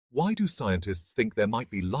Why do scientists think there might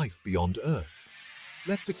be life beyond Earth?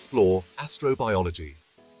 Let's explore astrobiology.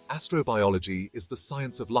 Astrobiology is the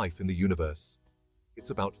science of life in the universe. It's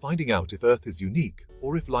about finding out if Earth is unique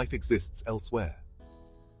or if life exists elsewhere.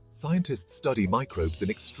 Scientists study microbes in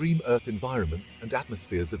extreme Earth environments and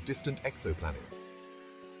atmospheres of distant exoplanets.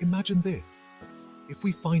 Imagine this. If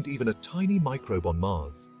we find even a tiny microbe on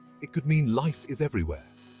Mars, it could mean life is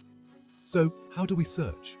everywhere. So, how do we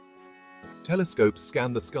search? Telescopes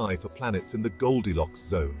scan the sky for planets in the Goldilocks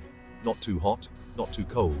zone. Not too hot, not too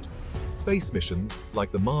cold. Space missions,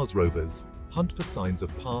 like the Mars rovers, hunt for signs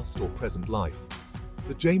of past or present life.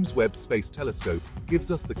 The James Webb Space Telescope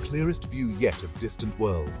gives us the clearest view yet of distant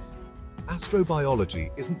worlds. Astrobiology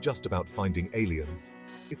isn't just about finding aliens.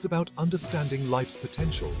 It's about understanding life's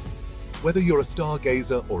potential. Whether you're a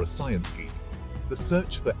stargazer or a science geek, the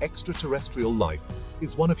search for extraterrestrial life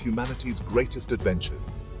is one of humanity's greatest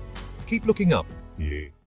adventures. Keep looking up. Yeah.